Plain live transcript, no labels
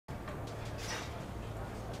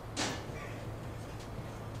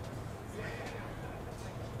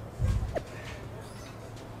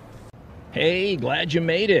Hey, glad you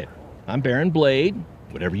made it. I'm Baron Blade.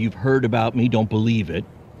 Whatever you've heard about me, don't believe it.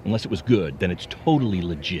 Unless it was good, then it's totally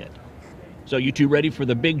legit. So you two ready for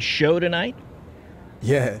the big show tonight?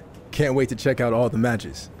 Yeah, can't wait to check out all the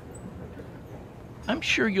matches. I'm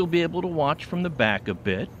sure you'll be able to watch from the back a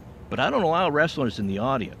bit, but I don't allow wrestlers in the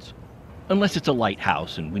audience. Unless it's a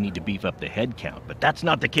lighthouse and we need to beef up the head count, but that's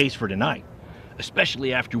not the case for tonight.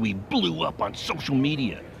 Especially after we blew up on social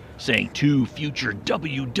media, saying 2 future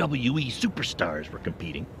WWE superstars were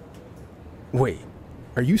competing. Wait,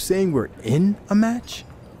 are you saying we're in a match?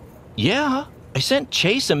 Yeah, I sent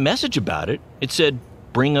Chase a message about it. It said,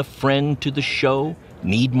 bring a friend to the show,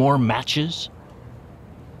 need more matches.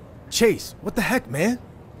 Chase, what the heck, man?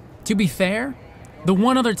 To be fair, the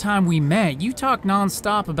one other time we met, you talked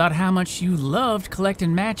nonstop about how much you loved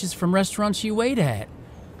collecting matches from restaurants you ate at.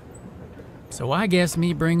 So I guess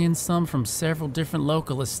me bringing some from several different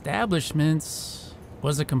local establishments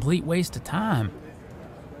was a complete waste of time.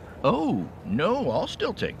 Oh, no, I'll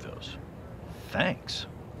still take those. Thanks.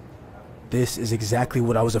 This is exactly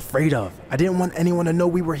what I was afraid of. I didn't want anyone to know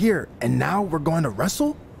we were here, and now we're going to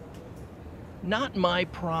wrestle? Not my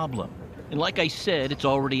problem. And like I said, it's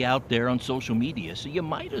already out there on social media, so you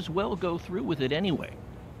might as well go through with it anyway.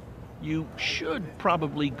 You should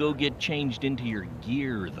probably go get changed into your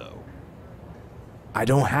gear, though. I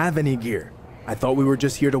don't have any gear. I thought we were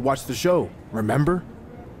just here to watch the show, remember?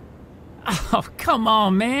 Oh, come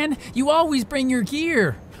on, man. You always bring your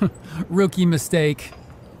gear. Rookie mistake.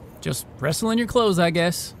 Just wrestle in your clothes, I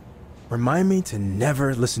guess. Remind me to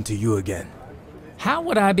never listen to you again. How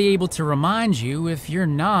would I be able to remind you if you're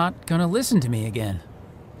not gonna listen to me again?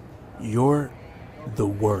 You're the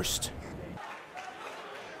worst.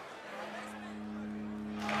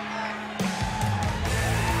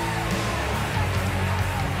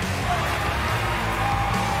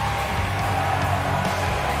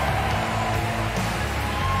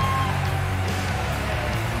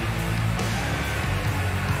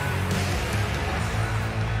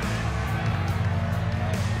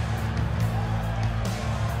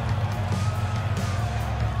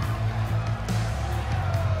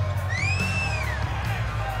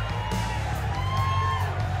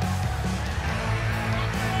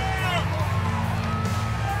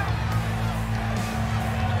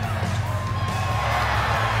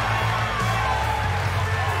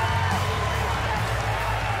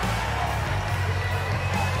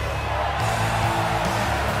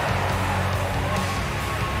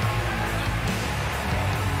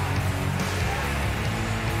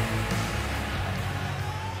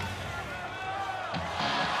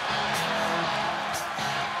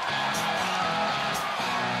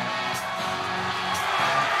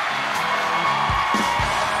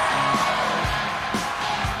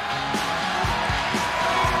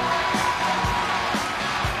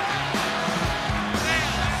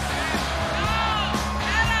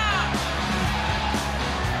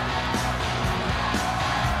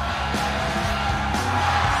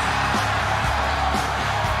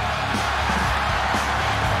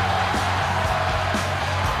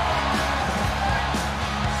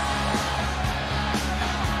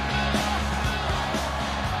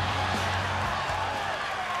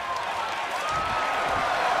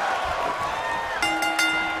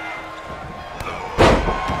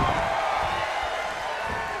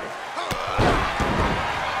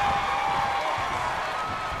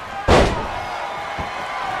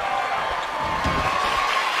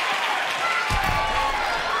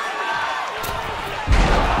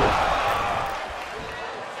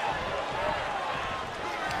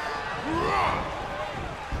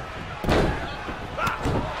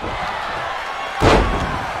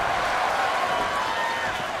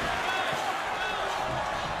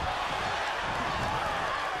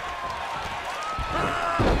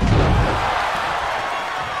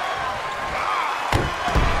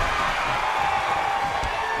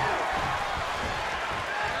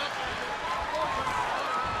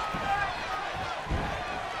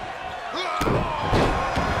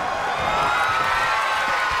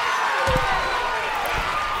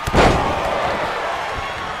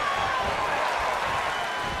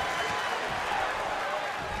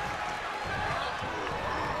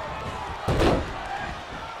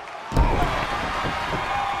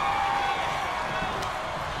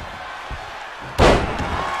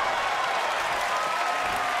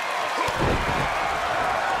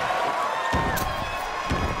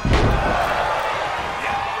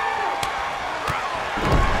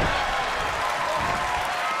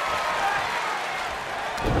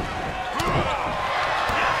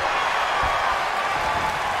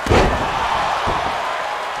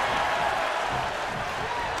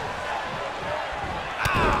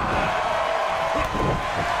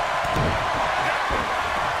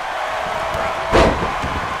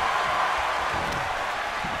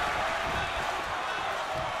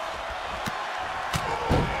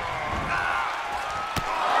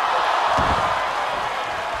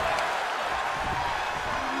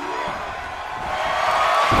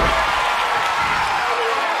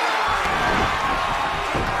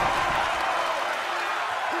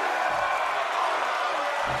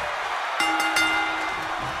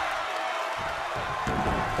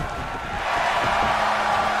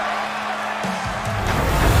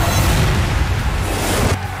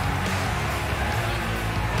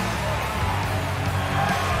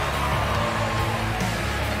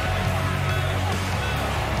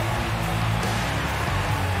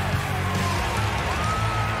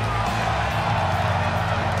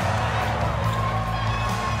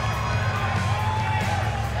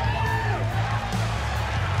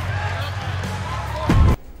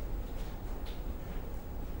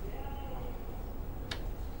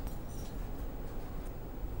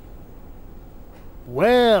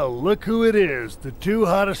 Well, look who it is. The two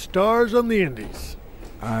hottest stars on the indies.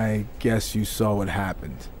 I guess you saw what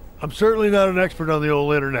happened. I'm certainly not an expert on the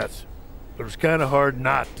old internet, but it was kind of hard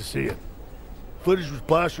not to see it. Footage was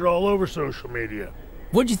plastered all over social media.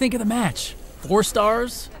 What'd you think of the match? 4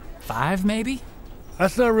 stars? 5 maybe?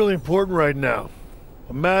 That's not really important right now.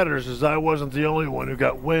 What matters is I wasn't the only one who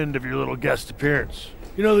got wind of your little guest appearance.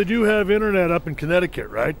 You know, they do have internet up in Connecticut,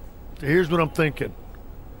 right? So here's what I'm thinking.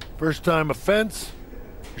 First time offense,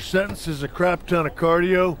 your sentence is a crap ton of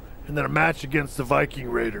cardio, and then a match against the Viking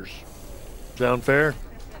Raiders. Sound fair?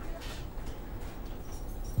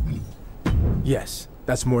 Yes,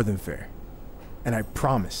 that's more than fair. And I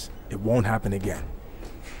promise it won't happen again.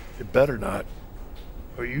 It better not,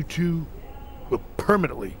 or you two will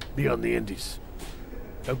permanently be on the indies.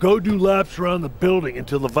 Now go do laps around the building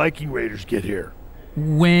until the Viking Raiders get here.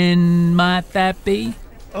 When might that be?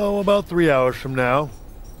 Oh, about 3 hours from now.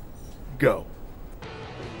 Go.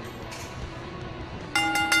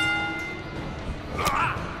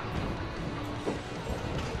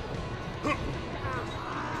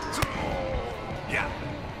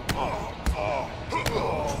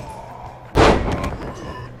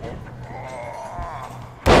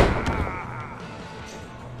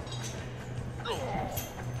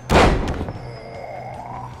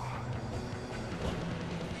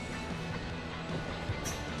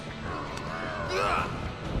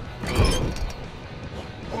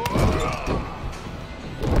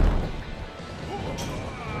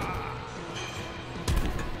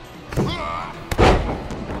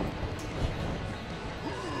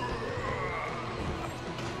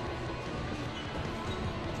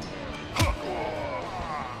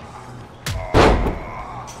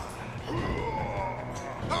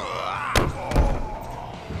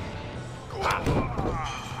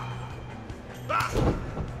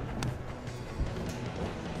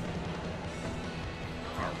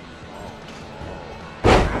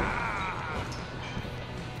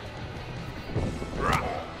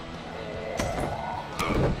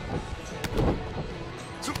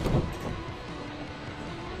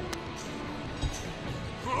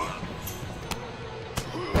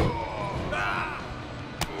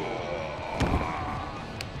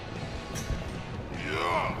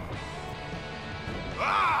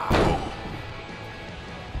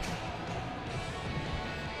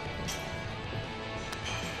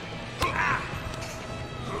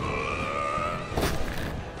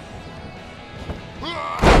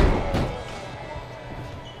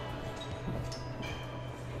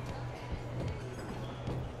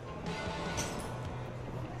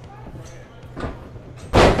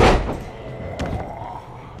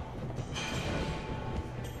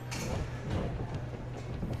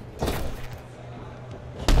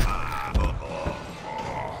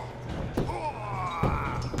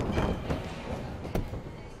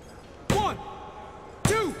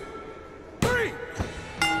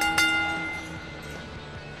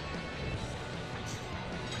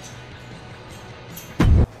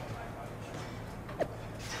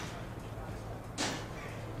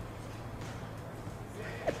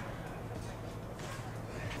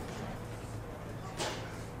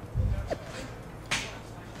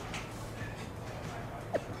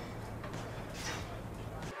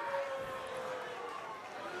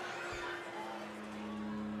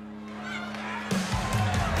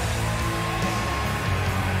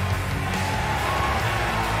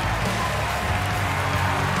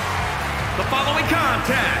 The following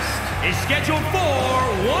contest is scheduled for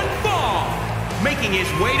one fall. Making his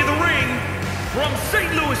way to the ring from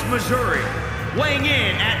St. Louis, Missouri, weighing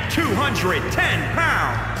in at 210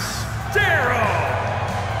 pounds, Daryl.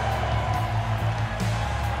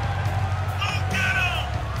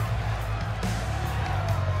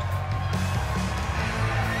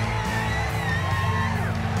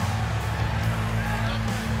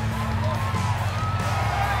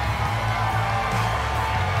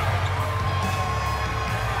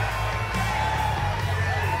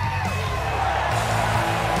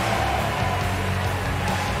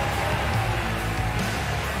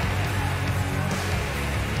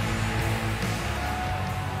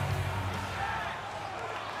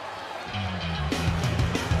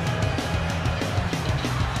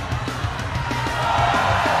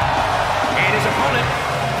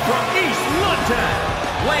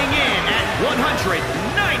 Weighing in at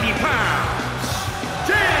 190 pounds,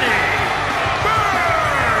 Danny Burch!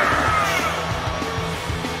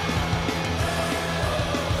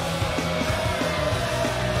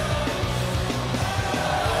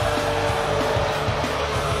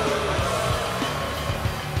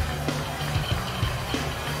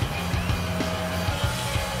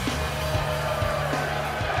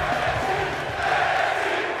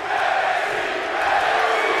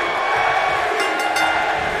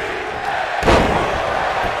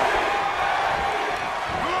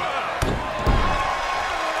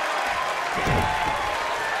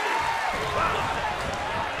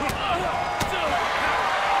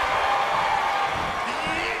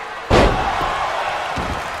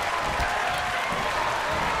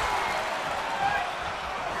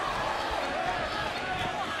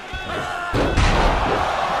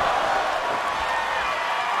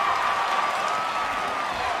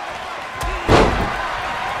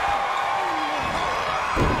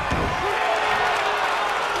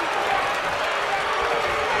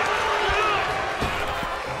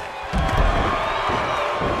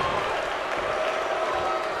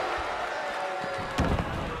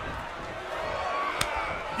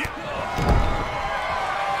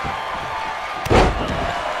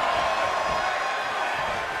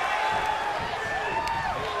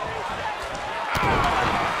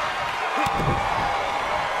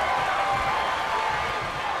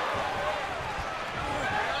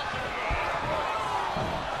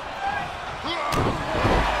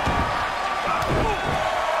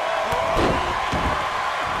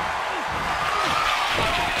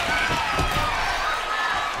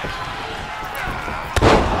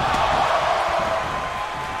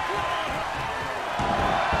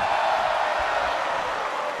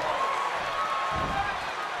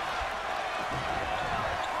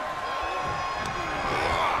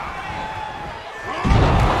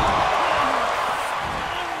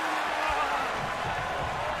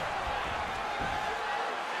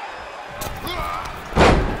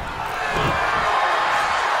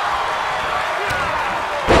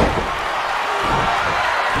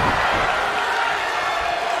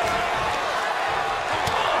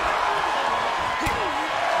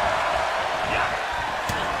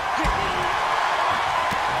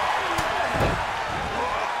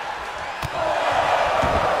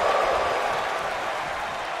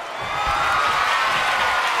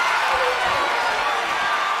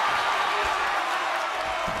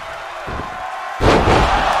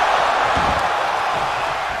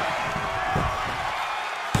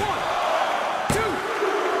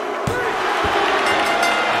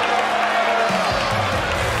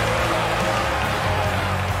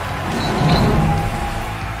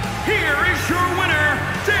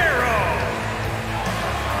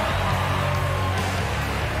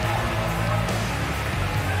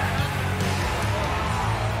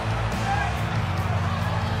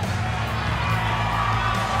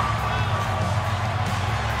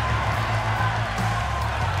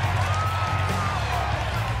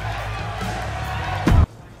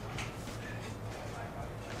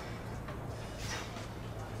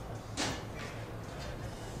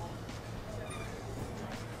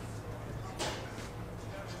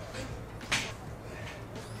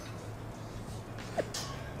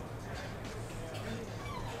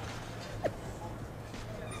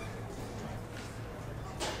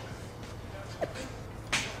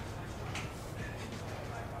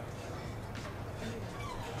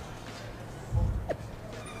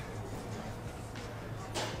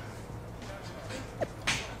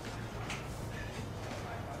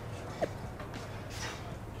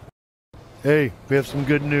 Hey, we have some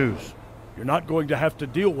good news. You're not going to have to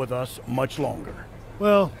deal with us much longer.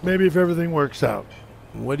 Well, maybe if everything works out.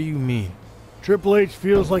 What do you mean? Triple H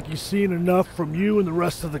feels like he's seen enough from you and the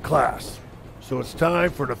rest of the class. So it's time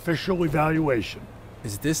for an official evaluation.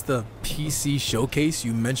 Is this the PC showcase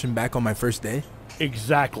you mentioned back on my first day?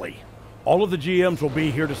 Exactly. All of the GMs will be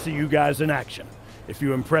here to see you guys in action. If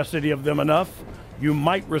you impress any of them enough, you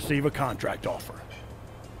might receive a contract offer.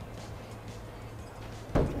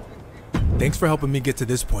 Thanks for helping me get to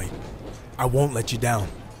this point. I won't let you down.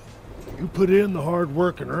 You put in the hard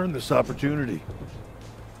work and earned this opportunity.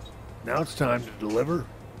 Now it's time to deliver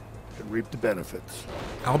and reap the benefits.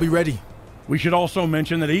 I'll be ready. We should also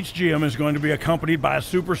mention that each GM is going to be accompanied by a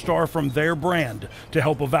superstar from their brand to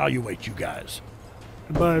help evaluate you guys.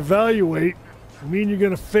 And by evaluate, I mean you're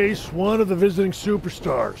going to face one of the visiting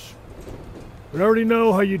superstars. We already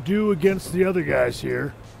know how you do against the other guys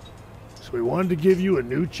here, so we wanted to give you a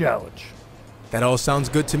new challenge. That all sounds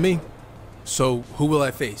good to me. So, who will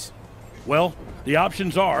I face? Well, the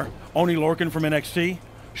options are Oni Lorcan from NXT,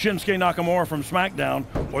 Shinsuke Nakamura from SmackDown,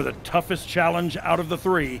 or the toughest challenge out of the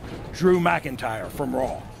three, Drew McIntyre from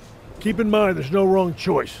Raw. Keep in mind there's no wrong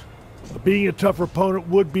choice. But being a tougher opponent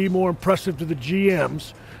would be more impressive to the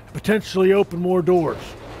GMs and potentially open more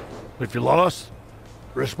doors. But if you lost,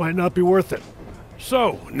 the risk might not be worth it.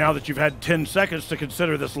 So, now that you've had 10 seconds to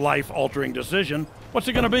consider this life-altering decision, what's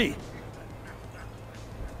it going to be?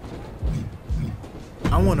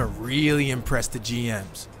 I want to really impress the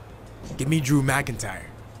GMs. Give me Drew McIntyre.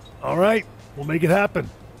 All right, we'll make it happen.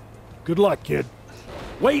 Good luck, kid.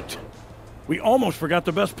 Wait! We almost forgot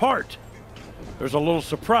the best part. There's a little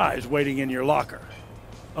surprise waiting in your locker.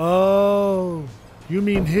 Oh, you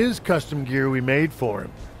mean his custom gear we made for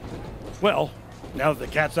him? Well, now that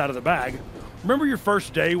the cat's out of the bag, remember your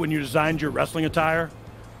first day when you designed your wrestling attire?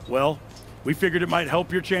 Well, we figured it might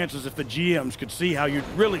help your chances if the GMs could see how you'd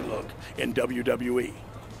really look in WWE.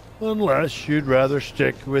 Unless you'd rather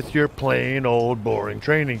stick with your plain old boring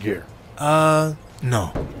training gear.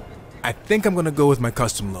 No. I think I'm gonna go with my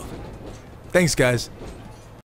custom look. Thanks, guys.